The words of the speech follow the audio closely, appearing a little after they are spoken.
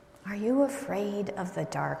Are you afraid of the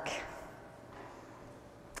dark?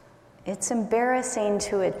 It's embarrassing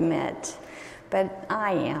to admit, but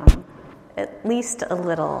I am, at least a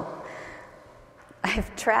little.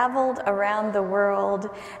 I've traveled around the world,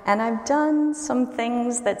 and I've done some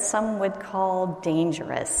things that some would call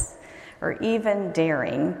dangerous, or even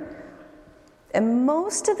daring. And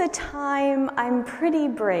most of the time, I'm pretty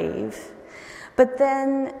brave. But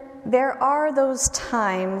then there are those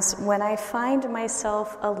times when I find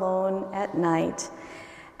myself alone at night,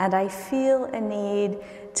 and I feel a need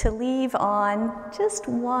to leave on just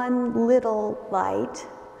one little light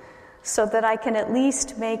so that I can at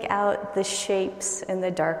least make out the shapes in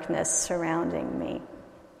the darkness surrounding me.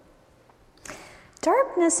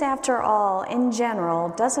 Darkness, after all, in general,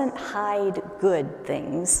 doesn't hide good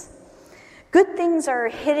things. Good things are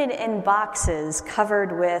hidden in boxes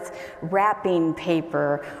covered with wrapping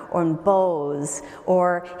paper or bows,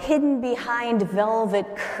 or hidden behind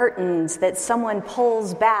velvet curtains that someone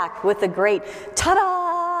pulls back with a great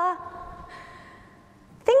ta-da!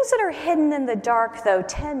 Things that are hidden in the dark, though,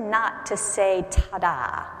 tend not to say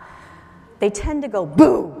ta-da. They tend to go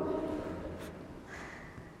boo.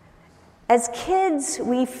 As kids,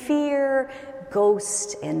 we fear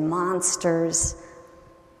ghosts and monsters.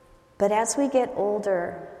 But as we get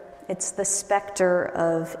older, it's the specter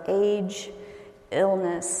of age,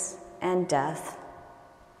 illness, and death.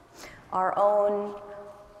 Our own,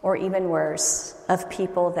 or even worse, of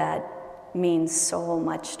people that mean so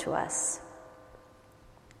much to us.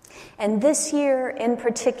 And this year in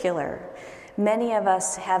particular, many of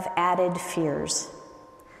us have added fears.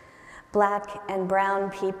 Black and brown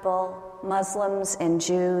people, Muslims and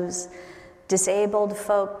Jews, disabled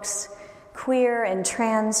folks, queer and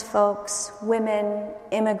trans folks, women,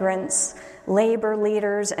 immigrants, labor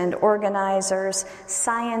leaders and organizers,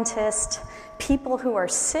 scientists, people who are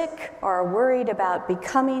sick or are worried about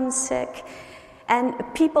becoming sick, and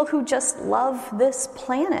people who just love this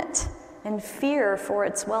planet and fear for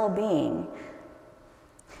its well-being.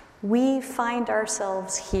 We find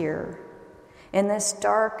ourselves here in this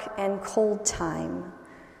dark and cold time,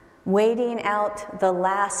 waiting out the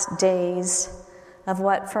last days of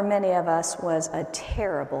what for many of us was a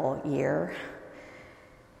terrible year,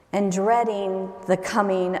 and dreading the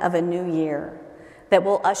coming of a new year that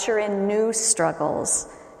will usher in new struggles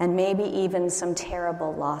and maybe even some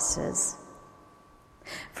terrible losses.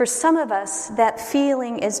 For some of us, that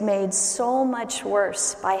feeling is made so much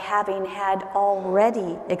worse by having had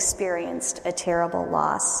already experienced a terrible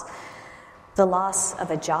loss, the loss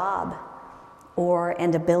of a job or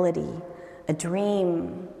an ability, a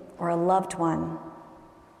dream or a loved one.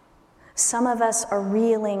 Some of us are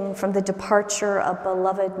reeling from the departure of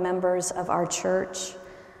beloved members of our church.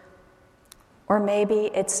 Or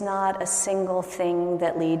maybe it's not a single thing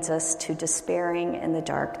that leads us to despairing in the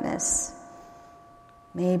darkness.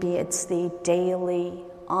 Maybe it's the daily,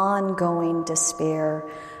 ongoing despair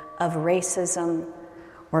of racism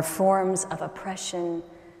or forms of oppression,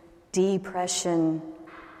 depression,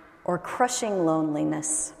 or crushing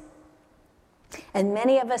loneliness. And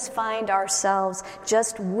many of us find ourselves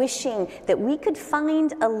just wishing that we could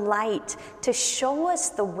find a light to show us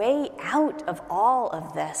the way out of all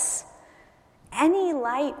of this. Any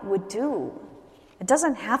light would do. It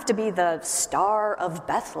doesn't have to be the Star of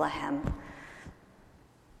Bethlehem.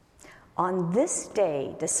 On this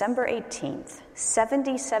day, December 18th,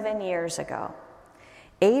 77 years ago,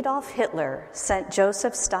 Adolf Hitler sent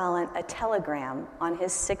Joseph Stalin a telegram on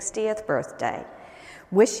his 60th birthday,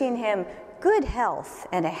 wishing him good health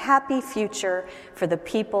and a happy future for the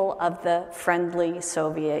people of the friendly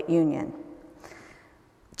Soviet Union.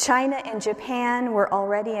 China and Japan were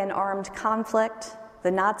already in armed conflict.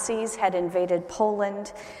 The Nazis had invaded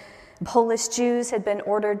Poland. Polish Jews had been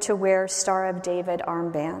ordered to wear Star of David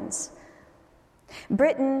armbands.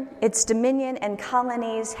 Britain, its dominion and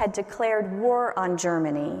colonies, had declared war on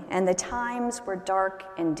Germany, and the times were dark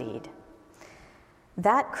indeed.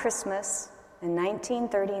 That Christmas in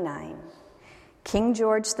 1939, King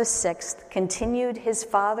George VI continued his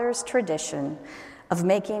father's tradition of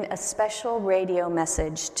making a special radio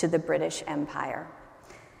message to the British Empire.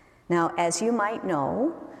 Now, as you might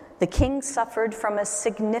know, the king suffered from a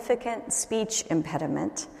significant speech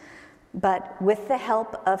impediment, but with the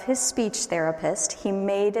help of his speech therapist, he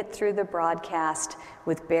made it through the broadcast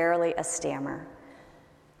with barely a stammer.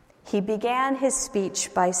 He began his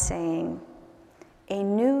speech by saying, "A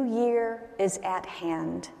new year is at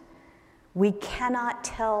hand. We cannot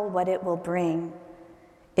tell what it will bring.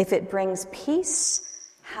 If it brings peace,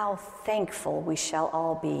 how thankful we shall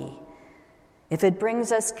all be. If it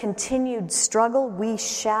brings us continued struggle, we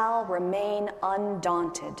shall remain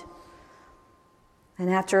undaunted." And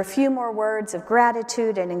after a few more words of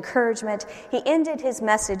gratitude and encouragement, he ended his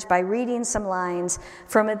message by reading some lines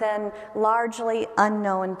from a then largely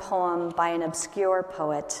unknown poem by an obscure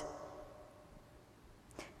poet.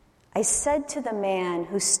 I said to the man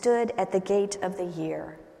who stood at the gate of the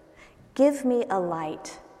year, give me a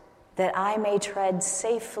light that I may tread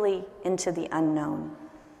safely into the unknown.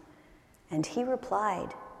 And he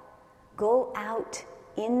replied, go out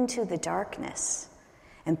into the darkness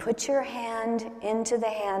and put your hand into the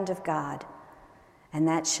hand of God, and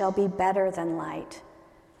that shall be better than light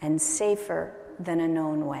and safer than a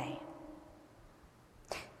known way.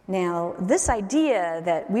 Now, this idea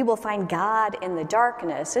that we will find God in the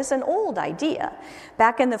darkness is an old idea.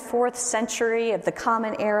 Back in the 4th century of the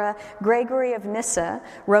Common Era, Gregory of Nyssa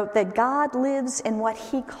wrote that God lives in what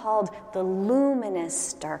he called the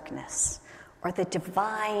luminous darkness, or the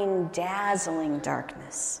divine, dazzling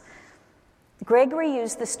darkness. Gregory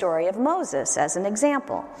used the story of Moses as an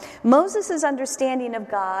example. Moses' understanding of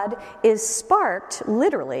God is sparked,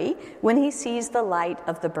 literally, when he sees the light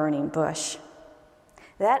of the burning bush.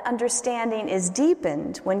 That understanding is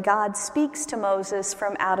deepened when God speaks to Moses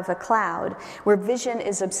from out of a cloud, where vision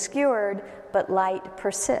is obscured but light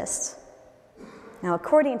persists. Now,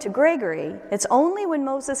 according to Gregory, it's only when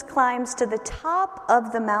Moses climbs to the top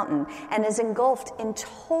of the mountain and is engulfed in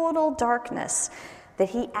total darkness that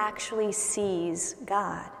he actually sees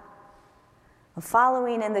God.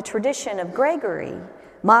 Following in the tradition of Gregory,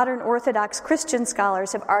 modern Orthodox Christian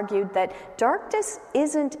scholars have argued that darkness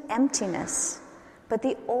isn't emptiness, but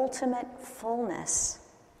the ultimate fullness.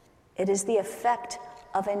 It is the effect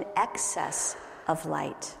of an excess of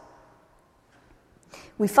light.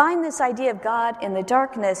 We find this idea of God in the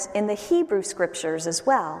darkness in the Hebrew scriptures as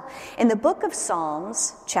well. In the book of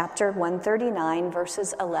Psalms, chapter 139,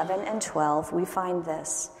 verses 11 and 12, we find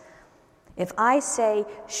this. If I say,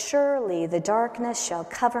 surely the darkness shall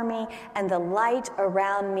cover me, and the light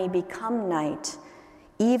around me become night,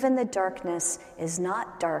 even the darkness is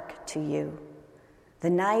not dark to you.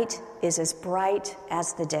 The night is as bright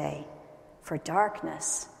as the day, for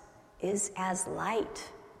darkness is as light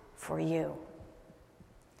for you.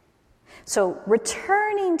 So,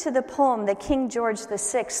 returning to the poem that King George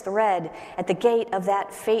VI read at the gate of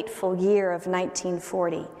that fateful year of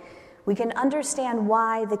 1940, we can understand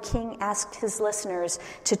why the king asked his listeners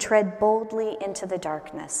to tread boldly into the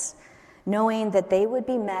darkness, knowing that they would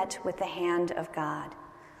be met with the hand of God.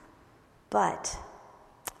 But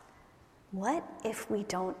what if we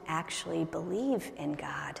don't actually believe in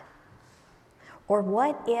God? Or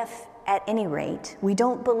what if, at any rate, we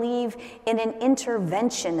don't believe in an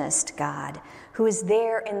interventionist God who is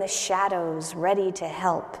there in the shadows ready to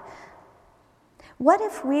help? What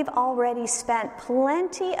if we've already spent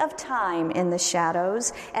plenty of time in the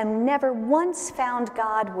shadows and never once found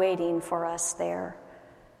God waiting for us there?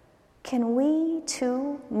 Can we,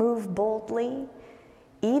 too, move boldly,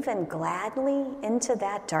 even gladly, into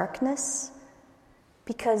that darkness?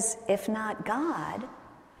 Because if not God,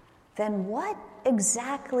 then what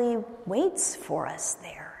exactly waits for us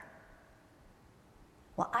there?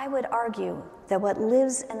 Well, I would argue that what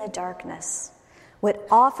lives in the darkness, what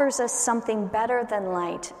offers us something better than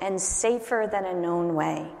light and safer than a known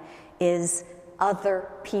way, is other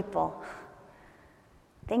people.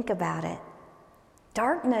 Think about it.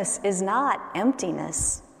 Darkness is not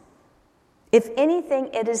emptiness. If anything,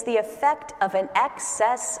 it is the effect of an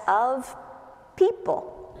excess of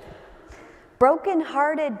people.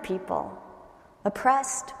 Broken-hearted people,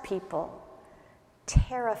 oppressed people,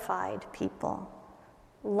 terrified people,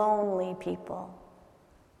 lonely people,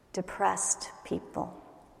 depressed people.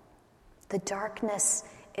 The darkness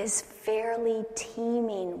is fairly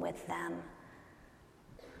teeming with them,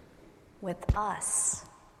 with us.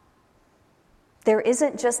 There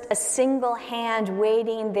isn't just a single hand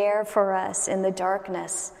waiting there for us in the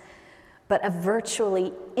darkness, but a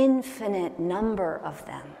virtually infinite number of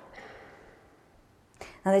them.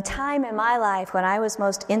 Now, the time in my life when I was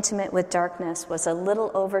most intimate with darkness was a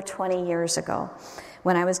little over 20 years ago,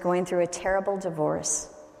 when I was going through a terrible divorce.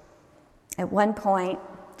 At one point,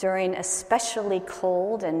 during a especially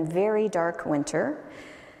cold and very dark winter,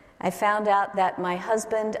 I found out that my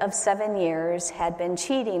husband of 7 years had been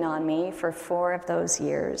cheating on me for 4 of those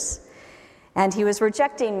years. And he was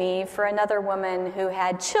rejecting me for another woman who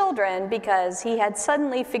had children because he had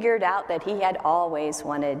suddenly figured out that he had always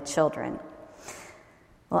wanted children.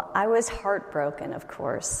 Well, I was heartbroken, of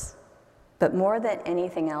course, but more than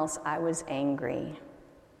anything else, I was angry.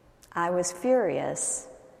 I was furious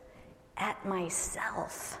at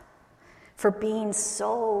myself for being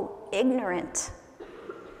so ignorant.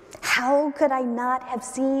 How could I not have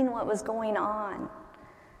seen what was going on?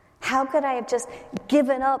 How could I have just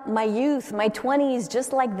given up my youth, my 20s,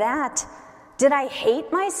 just like that? Did I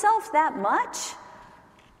hate myself that much?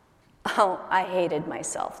 Oh, I hated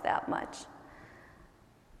myself that much.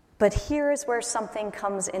 But here is where something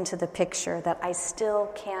comes into the picture that I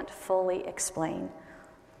still can't fully explain.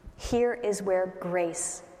 Here is where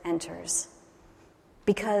grace enters.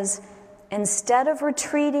 Because instead of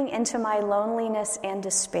retreating into my loneliness and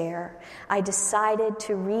despair, I decided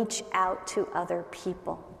to reach out to other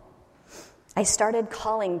people. I started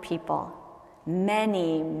calling people,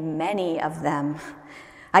 many, many of them.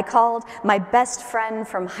 I called my best friend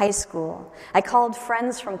from high school. I called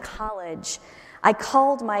friends from college. I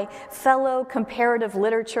called my fellow comparative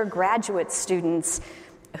literature graduate students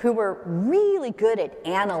who were really good at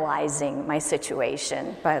analyzing my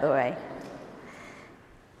situation, by the way.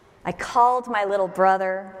 I called my little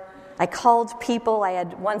brother. I called people I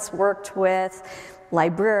had once worked with,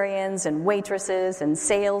 librarians and waitresses and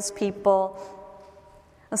salespeople.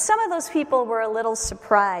 Some of those people were a little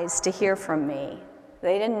surprised to hear from me.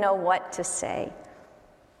 They didn't know what to say.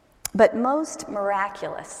 But most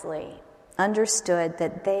miraculously understood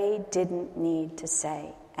that they didn't need to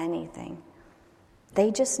say anything. They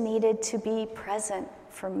just needed to be present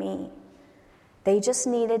for me. They just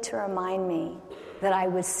needed to remind me that I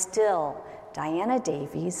was still Diana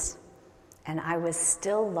Davies, and I was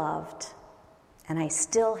still loved, and I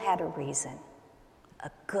still had a reason,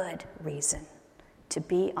 a good reason, to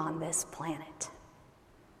be on this planet.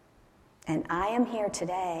 And I am here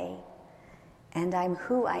today, and I'm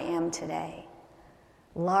who I am today,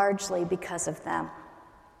 largely because of them.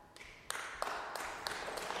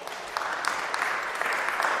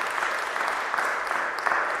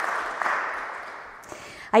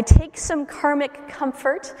 I take some karmic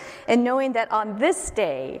comfort in knowing that on this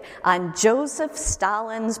day, on Joseph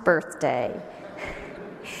Stalin's birthday,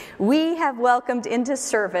 we have welcomed into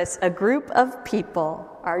service a group of people,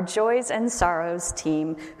 our Joys and Sorrows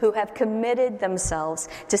team, who have committed themselves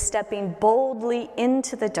to stepping boldly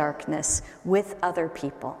into the darkness with other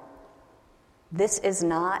people. This is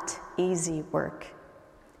not easy work,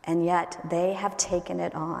 and yet they have taken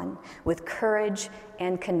it on with courage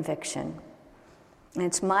and conviction. And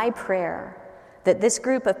it's my prayer that this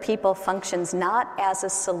group of people functions not as a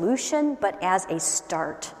solution, but as a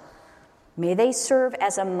start. May they serve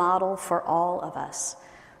as a model for all of us,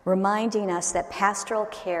 reminding us that pastoral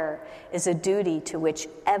care is a duty to which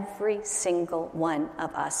every single one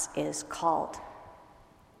of us is called.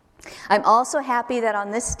 I'm also happy that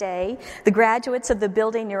on this day, the graduates of the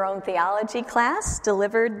Building Your Own Theology class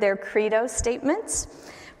delivered their credo statements,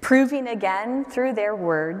 proving again through their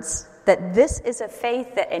words that this is a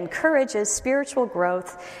faith that encourages spiritual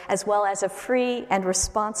growth as well as a free and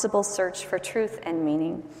responsible search for truth and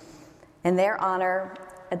meaning. In their honor,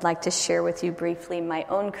 I'd like to share with you briefly my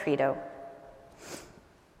own credo.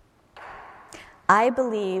 I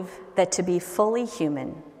believe that to be fully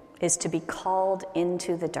human is to be called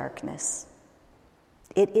into the darkness.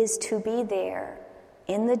 It is to be there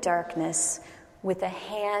in the darkness with a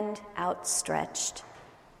hand outstretched.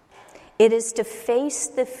 It is to face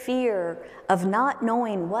the fear of not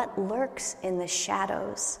knowing what lurks in the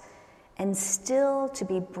shadows and still to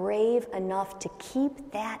be brave enough to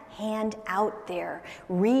keep that hand out there,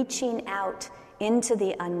 reaching out into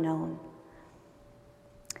the unknown.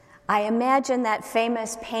 I imagine that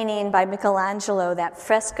famous painting by Michelangelo, that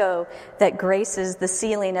fresco that graces the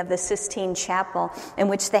ceiling of the Sistine Chapel, in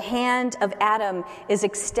which the hand of Adam is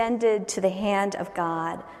extended to the hand of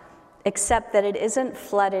God, except that it isn't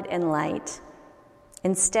flooded in light.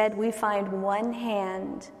 Instead, we find one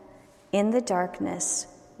hand in the darkness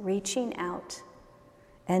reaching out,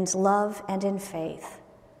 and love and in faith,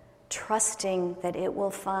 trusting that it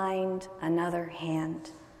will find another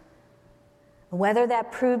hand. Whether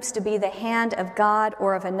that proves to be the hand of God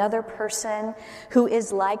or of another person who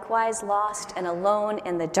is likewise lost and alone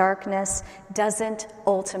in the darkness doesn't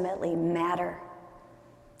ultimately matter.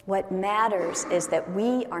 What matters is that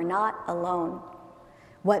we are not alone.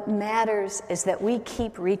 What matters is that we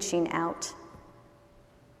keep reaching out.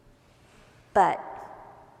 But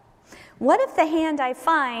what if the hand I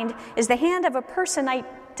find is the hand of a person I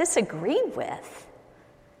disagree with?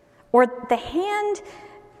 Or the hand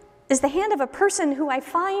is the hand of a person who I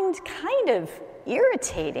find kind of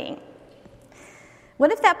irritating?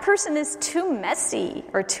 What if that person is too messy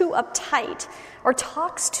or too uptight or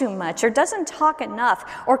talks too much or doesn't talk enough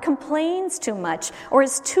or complains too much or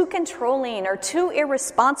is too controlling or too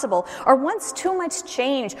irresponsible or wants too much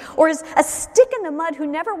change or is a stick in the mud who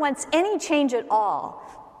never wants any change at all?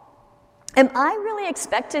 Am I really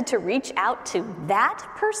expected to reach out to that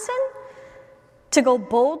person? To go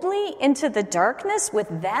boldly into the darkness with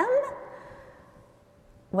them?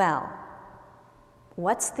 Well,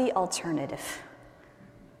 what's the alternative?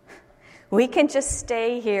 We can just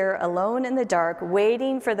stay here alone in the dark,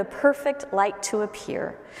 waiting for the perfect light to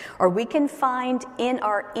appear. Or we can find in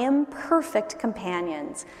our imperfect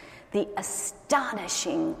companions the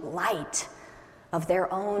astonishing light of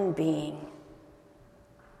their own being.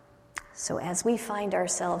 So as we find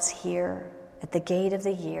ourselves here at the gate of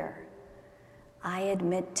the year, I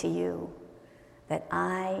admit to you that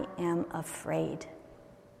I am afraid.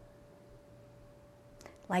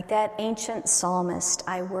 Like that ancient psalmist,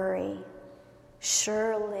 I worry.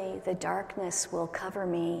 Surely the darkness will cover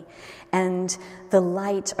me, and the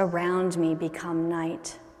light around me become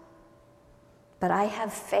night. But I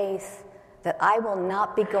have faith that I will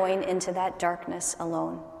not be going into that darkness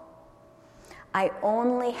alone. I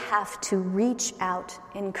only have to reach out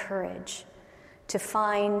in courage to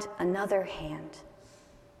find another hand.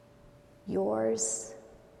 Yours,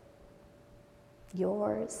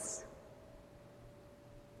 yours,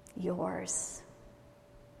 yours.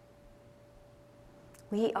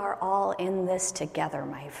 We are all in this together,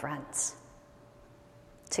 my friends.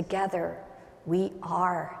 Together, we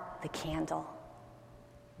are the candle.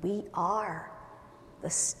 We are the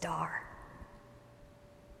star.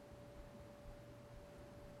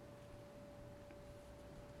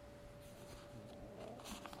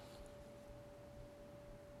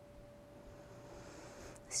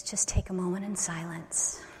 Let's just take a moment in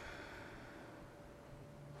silence.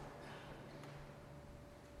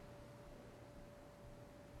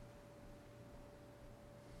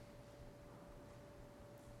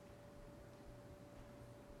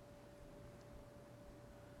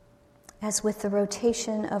 As with the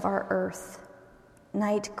rotation of our earth,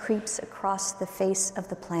 night creeps across the face of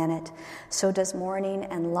the planet, so does mourning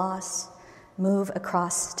and loss move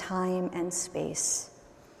across time and space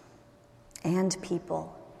and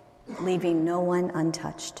people, leaving no one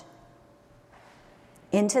untouched.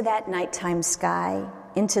 Into that nighttime sky,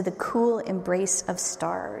 into the cool embrace of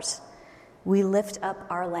stars, we lift up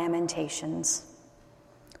our lamentations.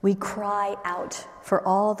 We cry out for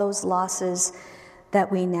all those losses that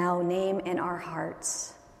we now name in our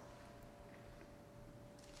hearts.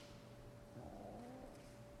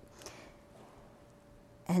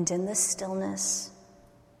 And in the stillness,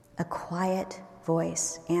 a quiet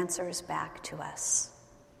voice answers back to us.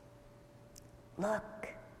 Look,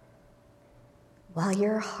 while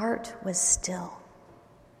your heart was still,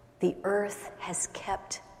 the earth has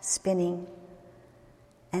kept spinning,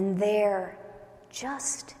 and there,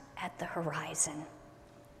 just at the horizon,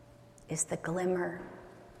 is the glimmer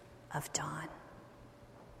of dawn.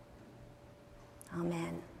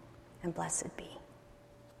 Amen, and blessed be.